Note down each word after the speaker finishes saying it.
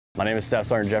My name is Staff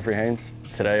Sergeant Jeffrey Haynes.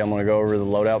 Today I'm going to go over the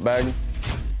loadout bag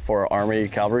for Army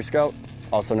Cavalry Scout,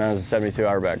 also known as a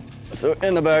 72-hour bag. So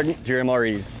in the bag, your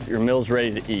MREs, your meals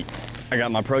ready to eat. I got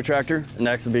my protractor, an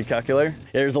XB calculator.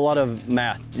 There's a lot of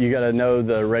math. You got to know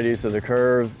the radius of the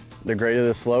curve, the grade of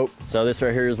the slope. So this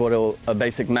right here is what a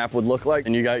basic map would look like.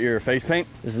 And you got your face paint.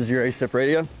 This is your ASIP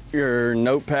radio, your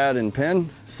notepad and pen,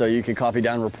 so you can copy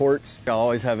down reports. I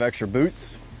always have extra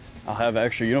boots. I'll have an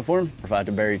extra uniform. If I have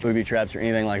to bury booby traps or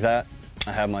anything like that,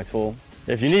 I have my tool.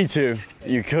 If you need to,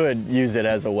 you could use it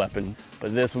as a weapon,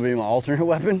 but this will be my alternate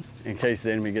weapon in case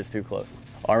the enemy gets too close.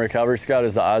 Army Cavalry Scout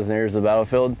is the eyes and ears of the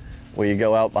battlefield. We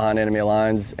go out behind enemy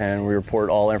lines and we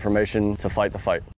report all information to fight the fight.